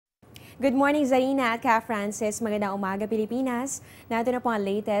Good morning, Zarina at Ka Francis. Magandang umaga, Pilipinas. Nato na po ang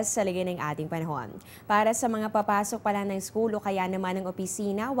latest sa ligay ng ating panahon. Para sa mga papasok pa lang ng school o kaya naman ng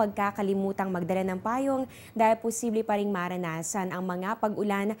opisina, huwag kakalimutang magdala ng payong dahil posible pa ring maranasan ang mga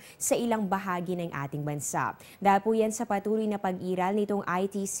pag-ulan sa ilang bahagi ng ating bansa. Dahil po yan sa patuloy na pag-iral nitong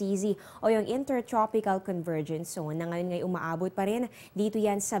ITCZ o yung Intertropical Convergence Zone na ngayon ngay umaabot pa rin dito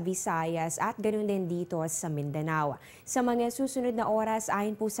yan sa Visayas at ganoon din dito sa Mindanao. Sa mga susunod na oras,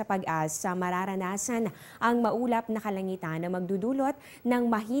 ayon po sa pag-asa, mararanasan ang maulap na kalangitan na magdudulot ng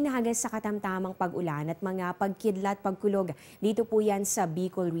mahina hanggang sa katamtamang pag-ulan at mga pagkidlat pagkulog. Dito po yan sa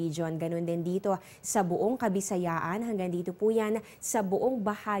Bicol Region, ganun din dito sa buong Kabisayaan hanggang dito po yan sa buong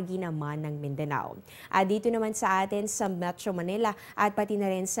bahagi naman ng Mindanao. At dito naman sa atin sa Metro Manila at pati na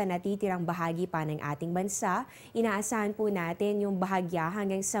rin sa natitirang bahagi pa ng ating bansa, inaasahan po natin yung bahagya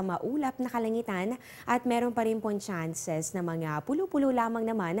hanggang sa maulap na kalangitan at meron pa rin pong chances na mga pulo-pulo lamang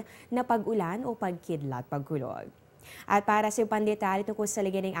naman na pag-ulan o pagkidlat pagkulog. At para sa pandetalye tungkol sa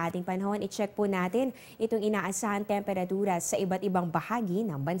ligay ng ating panahon, i-check po natin itong inaasahan temperatura sa iba't ibang bahagi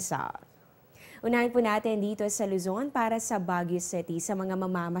ng bansa. Unahin po natin dito sa Luzon para sa Baguio City. Sa mga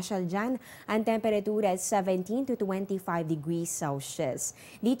mamamasyal dyan, ang temperatura 17 to 25 degrees Celsius.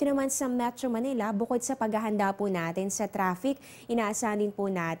 Dito naman sa Metro Manila, bukod sa paghahanda po natin sa traffic, inaasahan din po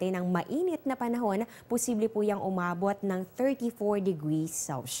natin ang mainit na panahon, posible po yung umabot ng 34 degrees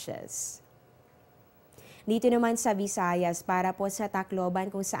Celsius. Dito naman sa Visayas para po sa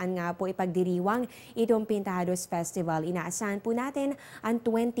Tacloban kung saan nga po ipagdiriwang itong Pintahados Festival. Inaasahan po natin ang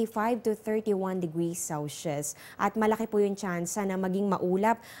 25 to 31 degrees Celsius at malaki po yung tsansa na maging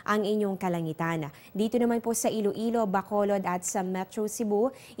maulap ang inyong kalangitan. Dito naman po sa Iloilo, Bacolod at sa Metro Cebu,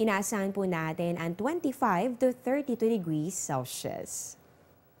 inaasahan po natin ang 25 to 32 degrees Celsius.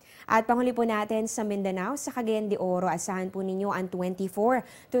 At panghuli po natin sa Mindanao, sa Cagayan de Oro, asahan po ninyo ang 24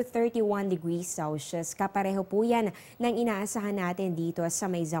 to 31 degrees Celsius. Kapareho po yan ng inaasahan natin dito sa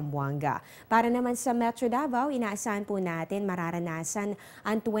may Zamboanga. Para naman sa Metro Davao, inaasahan po natin mararanasan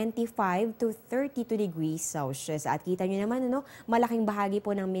ang 25 to 32 degrees Celsius. At kita nyo naman, malaking bahagi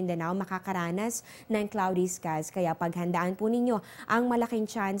po ng Mindanao makakaranas ng cloudy skies. Kaya paghandaan po ninyo ang malaking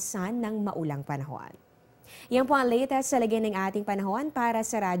tsansan ng maulang panahon. Yan po ang latest sa lagay ng ating panahon para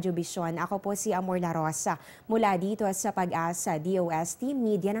sa Radyobisyon. Ako po si Amor Larrosa mula dito sa Pag-asa DOST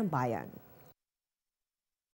Media ng Bayan.